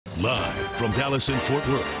Live from Dallas and Fort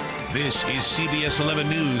Worth, this is CBS 11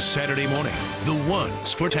 News Saturday morning. The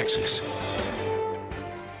ones for Texas.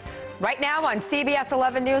 Right now on CBS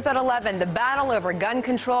 11 News at 11, the battle over gun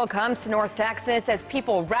control comes to North Texas as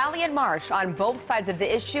people rally and march on both sides of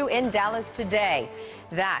the issue in Dallas today.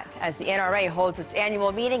 That as the NRA holds its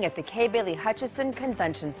annual meeting at the Kay Bailey Hutchison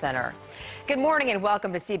Convention Center. Good morning and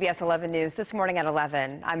welcome to CBS 11 News this morning at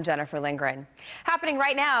 11. I'm Jennifer Lindgren. Happening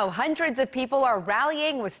right now, hundreds of people are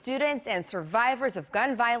rallying with students and survivors of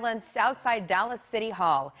gun violence outside Dallas City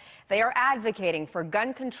Hall. They are advocating for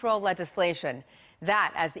gun control legislation.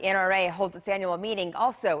 That as the NRA holds its annual meeting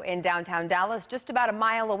also in downtown Dallas, just about a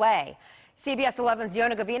mile away. CBS 11's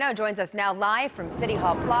Yona Gavino joins us now live from City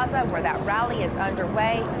Hall Plaza, where that rally is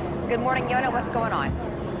underway. Good morning, Yona. What's going on?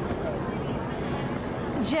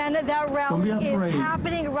 Jen, that rally is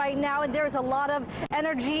happening right now, and there's a lot of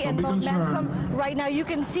energy and momentum right now. You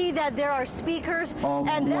can see that there are speakers,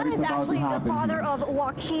 and that is actually the father of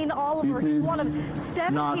Joaquin Oliver. He's one of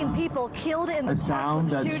 17 people killed in the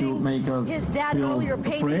Parkland shooting. His dad earlier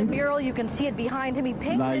painted a mural. You can see it behind him. He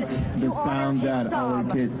painted it to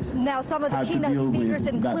honor his son. Now, some of the keynote speakers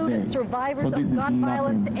include survivors of gun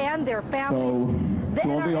violence and their families. The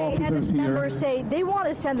NRA and its members say they want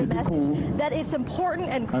to send the message that it's important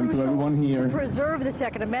and crucial to preserve the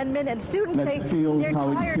Second Amendment, and students say they're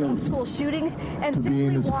tired of school shootings and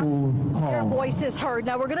simply want their voices heard.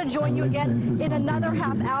 Now, we're going to join you again in another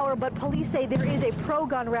half hour, but police say there is a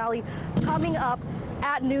pro-gun rally coming up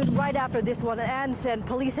at noon right after this one ends, and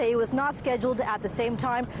police say it was not scheduled at the same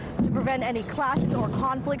time to prevent any clashes or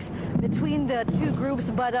conflicts between the two groups.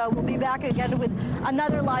 But we'll be back again with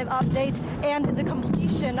another live update and the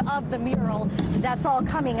completion of the mural. That's all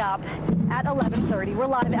coming up at 11:30. We're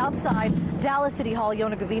live outside Dallas City Hall.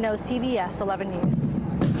 Yona Gavino, CBS 11 News.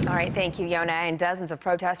 All right, thank you, Yona. And dozens of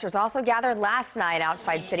protesters also gathered last night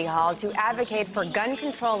outside City Hall to advocate for gun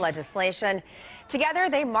control legislation. Together,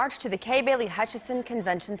 they marched to the Kay Bailey Hutchison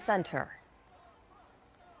Convention Center.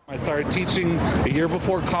 I started teaching a year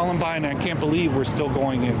before Columbine, and I can't believe we're still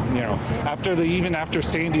going in, even after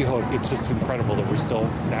Sandy Hook. It's just incredible that we're still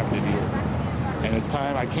having to deal with this. And it's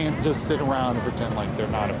time. I can't just sit around and pretend like they're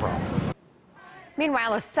not a problem.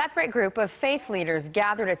 Meanwhile, a separate group of faith leaders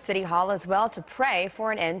gathered at City Hall as well to pray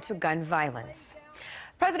for an end to gun violence.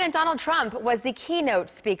 President Donald Trump was the keynote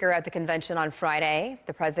speaker at the convention on Friday.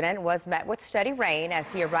 The president was met with steady rain as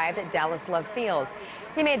he arrived at Dallas Love Field.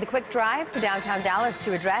 He made the quick drive to downtown Dallas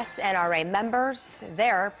to address NRA members.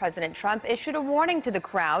 There, President Trump issued a warning to the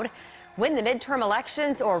crowd: win the midterm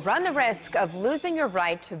elections or run the risk of losing your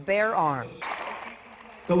right to bear arms.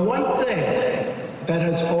 The one thing that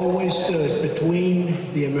has always stood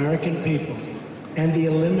between the American people and the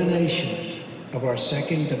elimination of our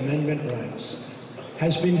Second Amendment rights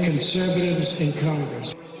has been conservatives in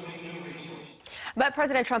Congress. But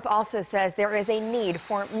President Trump also says there is a need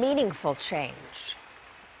for meaningful change.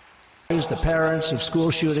 The parents of school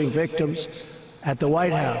shooting victims at the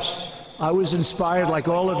White House. I was inspired, like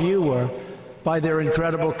all of you were, by their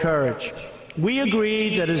incredible courage. We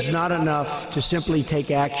agreed that it's not enough to simply take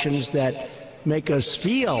actions that make us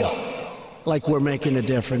feel like we're making a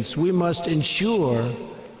difference. We must ensure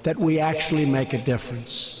that we actually make a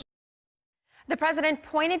difference. The president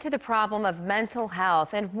pointed to the problem of mental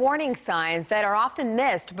health and warning signs that are often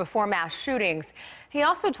missed before mass shootings. He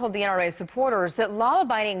also told the NRA supporters that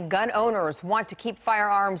law-abiding gun owners want to keep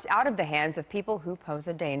firearms out of the hands of people who pose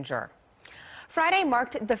a danger. Friday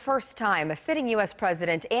marked the first time a sitting U.S.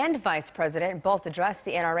 president and vice president both addressed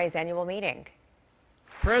the NRA's annual meeting.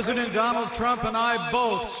 President Donald Trump and I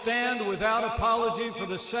both stand without apology for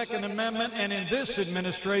the Second Amendment, and in this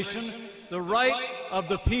administration, the right of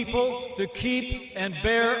the people to keep and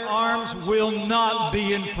bear arms will not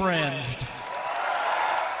be infringed.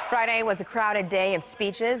 Friday was a crowded day of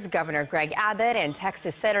speeches. Governor Greg Abbott and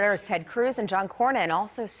Texas Senators Ted Cruz and John Cornyn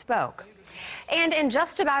also spoke. And in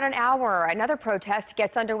just about an hour, another protest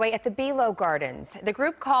gets underway at the Belo Gardens. The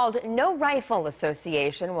group called No Rifle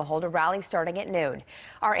Association will hold a rally starting at noon.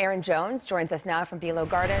 Our Aaron Jones joins us now from Belo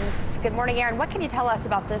Gardens. Good morning, Aaron. What can you tell us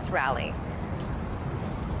about this rally?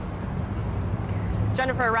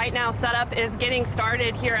 Jennifer, right now setup is getting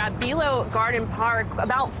started here at Belo Garden Park.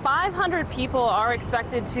 About 500 people are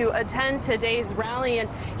expected to attend today's rally, and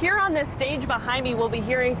here on this stage behind me we'll be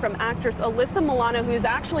hearing from actress Alyssa Milano, who's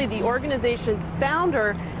actually the organization's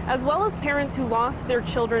founder, as well as parents who lost their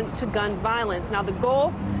children to gun violence. Now the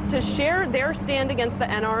goal, to share their stand against the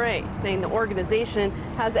NRA, saying the organization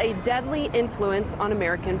has a deadly influence on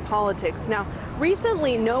American politics. Now,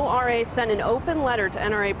 recently, No RA sent an open letter to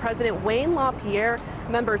NRA President Wayne LaPierre.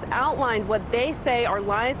 Members outlined what they say are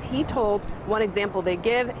lies he told. One example they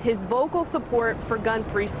give, his vocal support for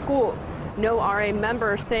gun-free schools. No RA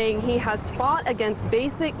member saying he has fought against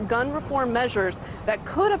basic gun reform measures that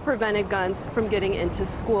could have prevented guns from getting into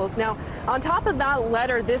schools. Now, on top of that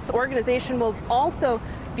letter, this organization will also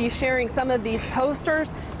be sharing some of these posters.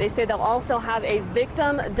 They say they'll also have a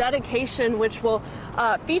victim dedication, which will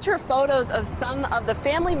feature photos of some of the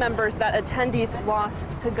family members that attendees lost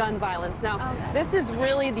to gun violence. Now, this is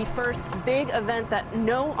really the first big event that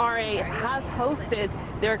No RA has hosted.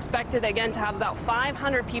 They're expected again to have about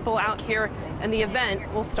 500 people out here, and the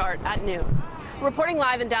event will start at noon. Reporting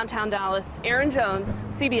live in downtown Dallas, Erin Jones,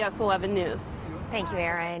 CBS 11 News. Thank you,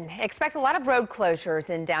 Erin. Expect a lot of road closures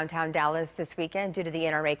in downtown Dallas this weekend due to the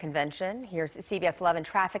NRA convention. Here's CBS 11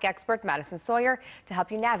 traffic expert Madison Sawyer to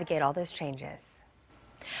help you navigate all those changes.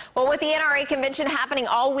 Well, with the NRA convention happening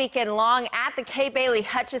all weekend long at the Kay Bailey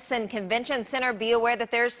Hutchison Convention Center, be aware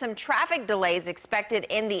that there's some traffic delays expected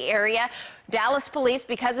in the area. Dallas police,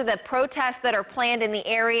 because of the protests that are planned in the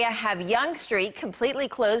area, have Young Street completely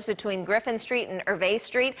closed between Griffin Street and Hervey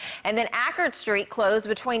Street, and then Ackerd Street closed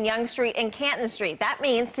between Young Street and Canton Street. That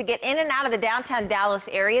means to get in and out of the downtown Dallas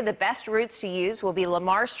area, the best routes to use will be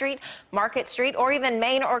Lamar Street, Market Street, or even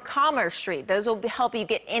Main or Commerce Street. Those will help you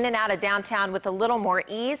get in and out of downtown with a little more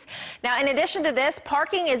ease. Now, in addition to this,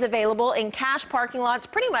 parking is available in cash parking lots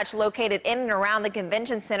pretty much located in and around the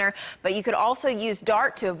convention center, but you could also use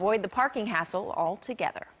DART to avoid the parking hassle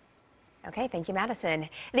altogether. Okay, thank you, Madison.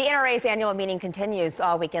 The NRA's annual meeting continues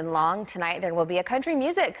all weekend long. Tonight, there will be a country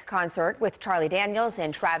music concert with Charlie Daniels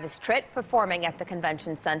and Travis Tritt performing at the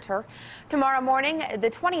convention center. Tomorrow morning, the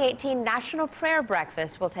 2018 National Prayer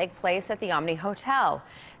Breakfast will take place at the Omni Hotel.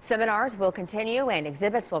 Seminars will continue and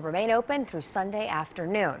exhibits will remain open through Sunday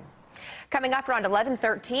afternoon. Coming up around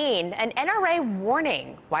 11:13, an NRA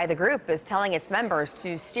warning why the group is telling its members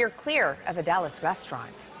to steer clear of a Dallas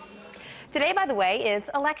restaurant. Today, by the way, is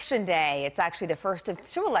Election Day. It's actually the first of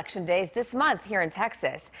 2 election days this month here in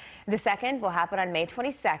Texas. The second will happen on May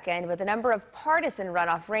 22nd with a number of partisan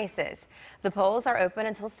runoff races. The polls are open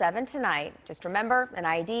until 7 tonight. Just remember, an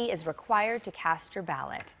ID is required to cast your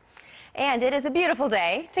ballot. And it is a beautiful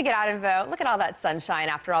day to get out and vote. Look at all that sunshine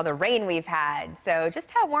after all the rain we've had. So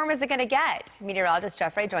just how warm is it going to get? Meteorologist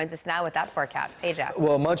Jeff Ray joins us now with that forecast. Hey, Jeff.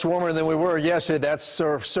 Well, much warmer than we were yesterday. That's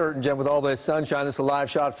certain, Jen, with all the sunshine. This is a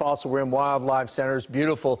live shot, Fossil Rim Wildlife Center's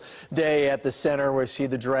beautiful day at the center. We see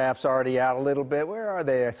the giraffes already out a little bit. Where are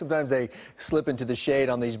they? Sometimes they slip into the shade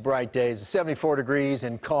on these bright days. 74 degrees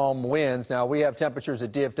and calm winds. Now, we have temperatures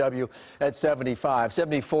at DFW at 75,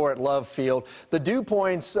 74 at Love Field. The dew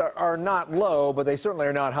points are not low, but they certainly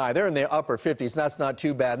are not high. They're in the upper 50s, and that's not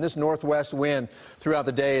too bad. And this northwest wind throughout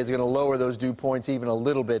the day is going to lower those dew points even a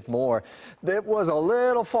little bit more. It was a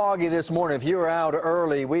little foggy this morning. If you were out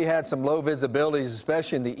early, we had some low visibilities,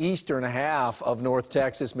 especially in the eastern half of North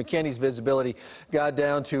Texas. McKinney's visibility got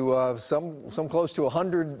down to some close to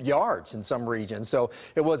 100 yards in some regions. So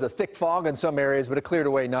it was a thick fog in some areas, but it cleared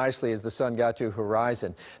away nicely as the sun got to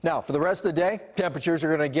horizon. Now, for the rest of the day, temperatures are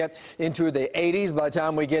going to get into the 80s. By the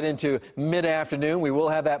time we get into mid-afternoon, we will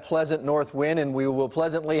have that pleasant north wind, and we will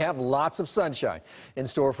pleasantly have lots of sunshine in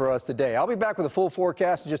store for us today. I'll be back with a full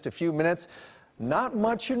forecast in just a few minutes. Not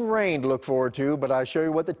much in rain to look forward to, but I'll show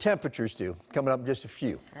you what the temperatures do coming up in just a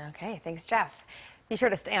few. Okay, thanks, Jeff. Be sure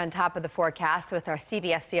to stay on top of the forecast with our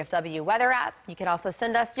CBS DFW weather app. You can also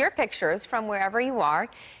send us your pictures from wherever you are.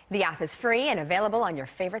 The app is free and available on your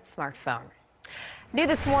favorite smartphone. New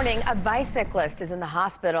this morning, a bicyclist is in the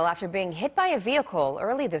hospital after being hit by a vehicle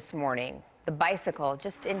early this morning. The bicycle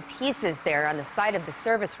just in pieces there on the side of the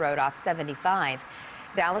service road off 75.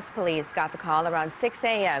 Dallas police got the call around 6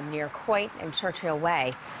 a.m. near Coit and Churchill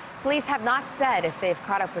Way. Police have not said if they've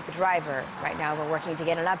caught up with the driver. Right now, we're working to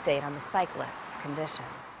get an update on the cyclist's condition.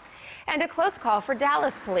 And a close call for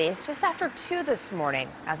Dallas police just after 2 this morning.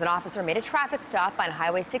 As an officer made a traffic stop on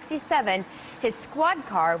Highway 67, his squad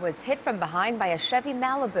car was hit from behind by a Chevy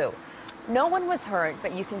Malibu. No one was hurt,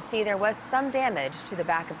 but you can see there was some damage to the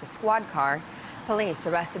back of the squad car. Police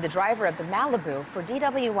arrested the driver of the Malibu for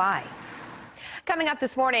DWI. Coming up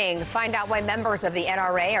this morning, find out why members of the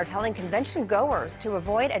NRA are telling convention goers to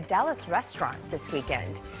avoid a Dallas restaurant this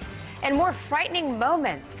weekend. And more frightening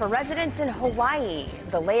moments for residents in Hawaii.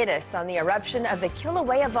 The latest on the eruption of the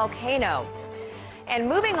Kilauea volcano. And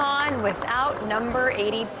moving on without number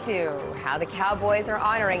 82, how the Cowboys are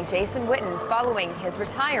honoring Jason Witten following his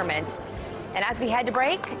retirement. And as we head to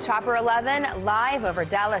break, Chopper 11 live over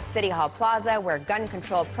Dallas City Hall Plaza, where gun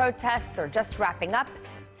control protests are just wrapping up.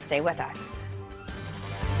 Stay with us.